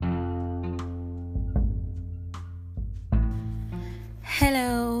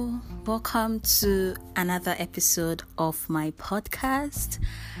Hello, welcome to another episode of my podcast.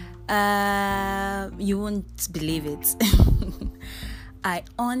 You won't believe it. I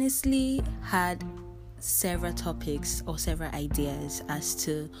honestly had several topics or several ideas as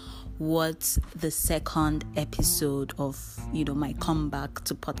to what the second episode of my comeback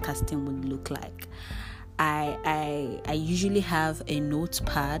to podcasting would look like. I usually have a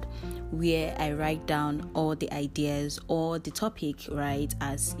notepad where I write down all the ideas or the topic right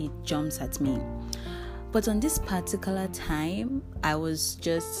as it jumps at me. But on this particular time, I was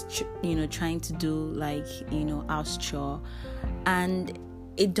just trying to do house chore, and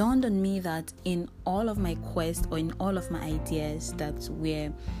it dawned on me that in all of my quest or in all of my ideas that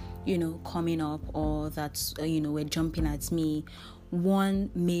were coming up or that were jumping at me, one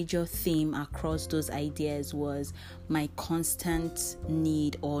major theme across those ideas was my constant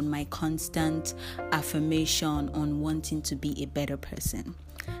need or my constant affirmation on wanting to be a better person.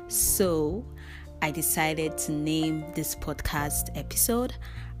 So I decided to name this podcast episode,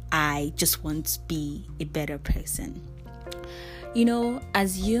 I Just Want to Be a Better Person.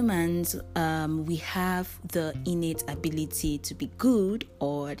 As humans, we have the innate ability to be good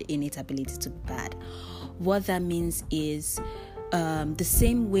or the innate ability to be bad. What that means is the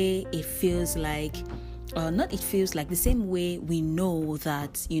same way the same way we know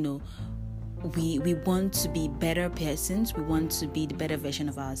that, we want to be better persons, we want to be the better version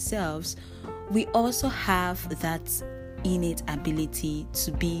of ourselves, we also have that innate ability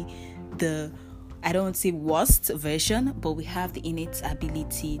to be I don't want to say worst version, but we have the innate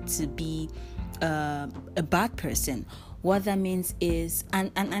ability to be a bad person. What that means is,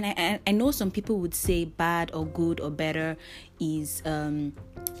 and I know some people would say bad or good or better is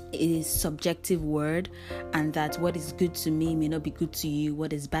subjective word, and that what is good to me may not be good to you,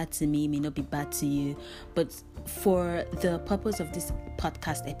 what is bad to me may not be bad to you. But for the purpose of this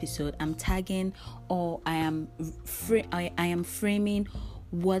podcast episode, I'm tagging or I am framing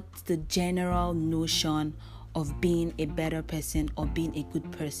what the general notion of being a better person or being a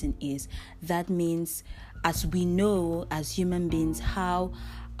good person is. That means, as we know as human beings, how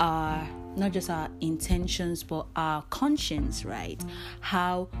our, not just our intentions, but our conscience, right?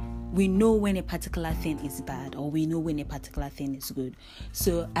 How we know when a particular thing is bad or we know when a particular thing is good.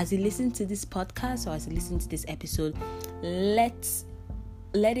 So as you listen to this podcast or as you listen to this episode, let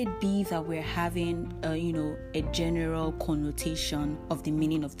it be that we're having a general connotation of the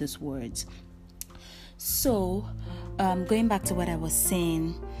meaning of those words. So going back to what I was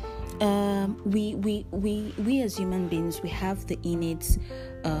saying, we as human beings, we have the innate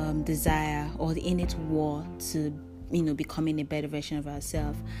desire or the innate war to becoming a better version of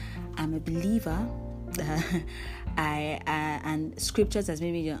ourselves. I'm a believer. And scriptures has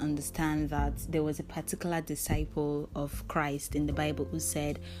made me understand that there was a particular disciple of Christ in the Bible who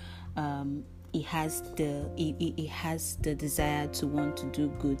said he has the desire to want to do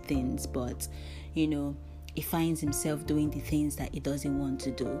good things, but he finds himself doing the things that he doesn't want to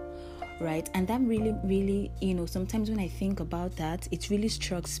do, right? And that really sometimes when I think about that, it really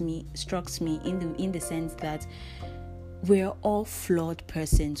strikes me in the sense that we're all flawed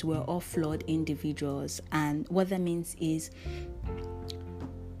persons, we're all flawed individuals, and what that means is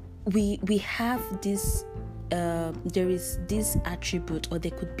we have this there is this attribute, or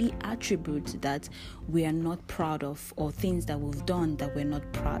there could be attributes that we are not proud of, or things that we've done that we're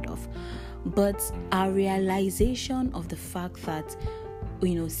not proud of. But our realization of the fact that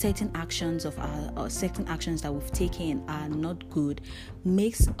certain actions that we've taken are not good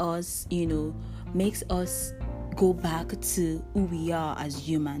makes us go back to who we are as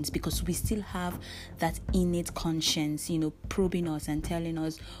humans, because we still have that innate conscience, probing us and telling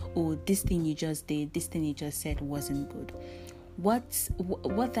us, oh, this thing you just did, this thing you just said wasn't good.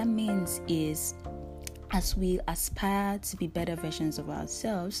 What that means is, as we aspire to be better versions of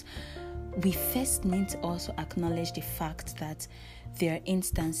ourselves, we first need to also acknowledge the fact that there are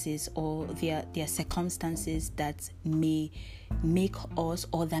instances or there are circumstances that may make us,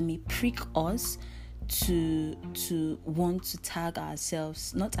 or that may prick us to want to tag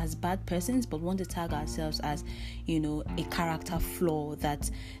ourselves not as bad persons, but want to tag ourselves as a character flaw that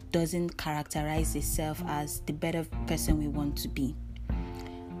doesn't characterize itself as the better person we want to be.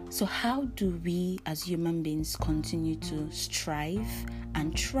 So how do we as human beings continue to strive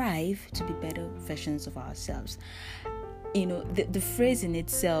and thrive to be better versions of ourselves? the phrase in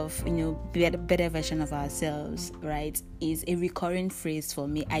itself, better version of ourselves, right, is a recurring phrase for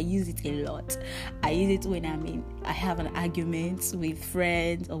me. I use it a lot. I use it when I have an argument with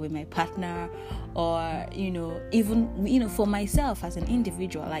friends or with my partner, or even for myself as an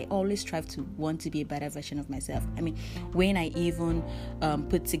individual. I always strive to want to be a better version of myself. When I even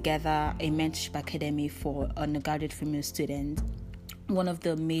put together a mentorship academy for undergraduate female students, one of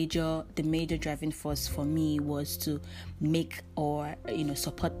the major driving force for me was to make or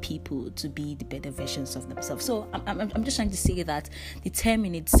support people to be the better versions of themselves. So I'm just trying to say that the term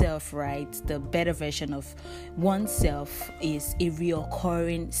in itself, right, the better version of oneself, is a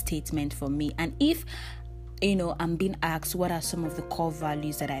reoccurring statement for me. And if I'm being asked what are some of the core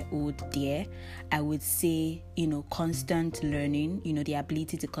values that I hold dear, I would say, constant learning, the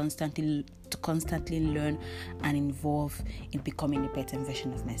ability to constantly learn and involve in becoming a better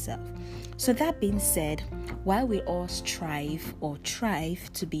version of myself. So that being said, while we all strive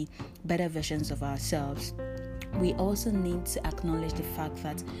to be better versions of ourselves, we also need to acknowledge the fact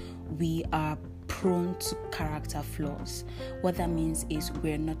that we are prone to character flaws. What that means is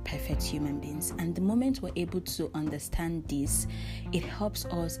we're not perfect human beings, and the moment we're able to understand this, it helps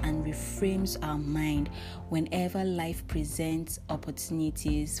us and reframes our mind whenever life presents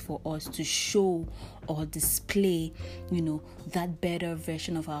opportunities for us to show or display that better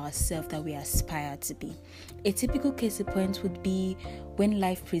version of ourselves that we aspire to be. A typical case in point would be when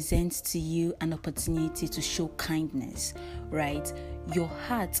life presents to you an opportunity to show kindness, right? Your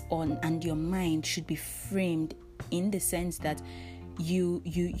heart and your mind should be framed in the sense that you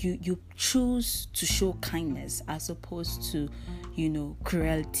choose to show kindness as opposed to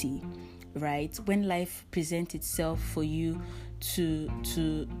cruelty, right? When life presents itself for you to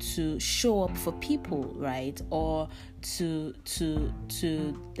show up for people, right, or to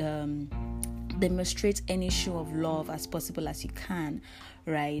demonstrate any show of love as possible as you can,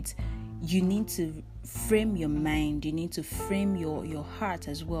 right, you need to frame your mind, you need to frame your heart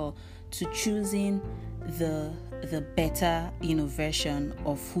as well to choosing the better version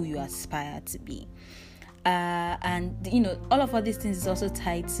of who you aspire to be. And all of these things is also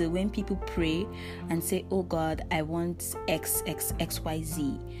tied to when people pray and say, oh God, I want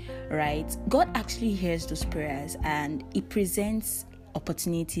XYZ, right? God actually hears those prayers, and He presents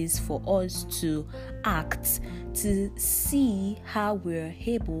opportunities for us to act, to see how we're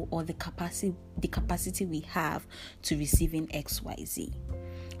able, or the capacity we have to receiving XYZ.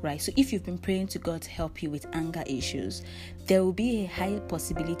 Right, so if you've been praying to God to help you with anger issues, there will be a high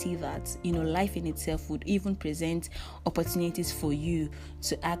possibility that life in itself would even present opportunities for you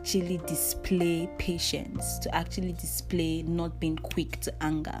to actually display patience, to actually display not being quick to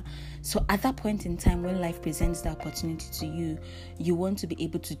anger. So at that point in time, when life presents the opportunity to you, you want to be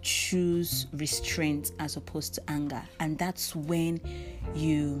able to choose restraint as opposed to anger, and that's when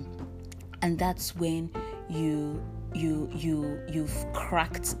you've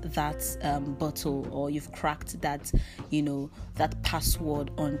cracked that bottle, or you've cracked that that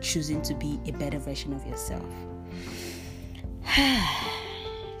password on choosing to be a better version of yourself.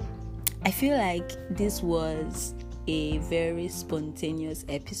 I feel like this was a very spontaneous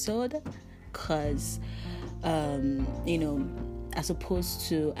episode because as opposed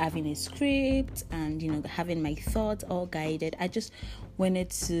to having a script and having my thoughts all guided, I just wanted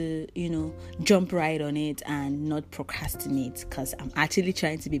to jump right on it and not procrastinate, because I'm actually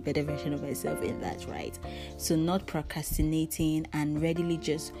trying to be a better version of myself in that, right? So not procrastinating and readily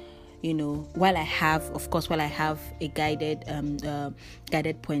just while I have a guided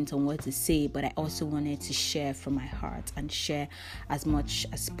point on what to say, but I also wanted to share from my heart and share as much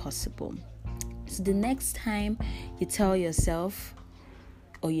as possible. So the next time you tell yourself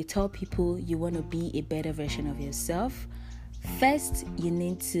or you tell people you want to be a better version of yourself, first you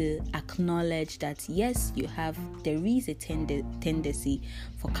need to acknowledge that yes, there is a tendency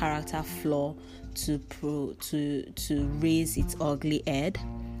for character flaw to raise its ugly head.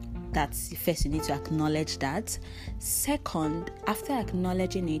 That's first, you need to acknowledge that. Second, after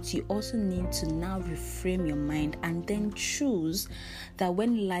acknowledging it, you also need to now reframe your mind and then choose that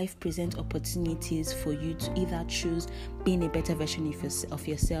when life presents opportunities for you to either choose being a better version of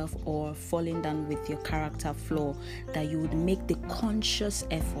yourself or falling down with your character flaw, that you would make the conscious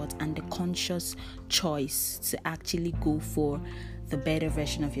effort and the conscious choice to actually go for the better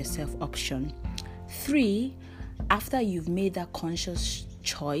version of yourself option. 3, after you've made that conscious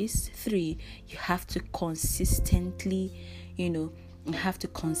choice, 3, you have to consistently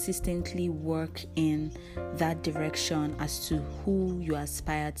work in that direction as to who you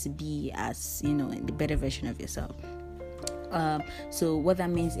aspire to be as the better version of yourself. So what that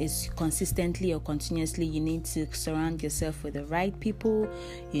means is consistently or continuously you need to surround yourself with the right people.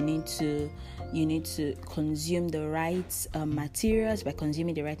 You need to consume the right materials. By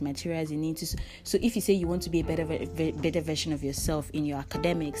consuming the right materials, you need to. So if you say you want to be a better version of yourself in your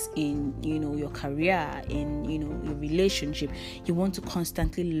academics, in your career, in your relationship, you want to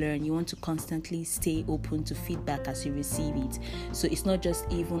constantly learn. You want to constantly stay open to feedback as you receive it. So it's not just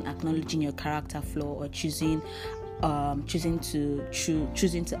even acknowledging your character flaw or choosing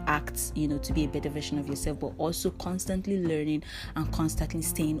to act, to be a better version of yourself, but also constantly learning and constantly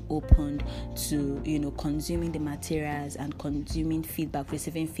staying open to, consuming the materials and consuming feedback,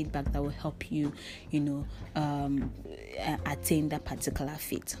 receiving feedback that will help you, attain that particular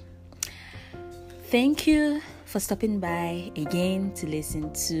fit. Thank you for stopping by again to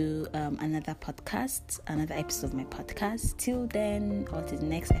listen to another episode of my podcast. Till then, or to the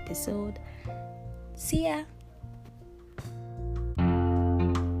next episode. See ya.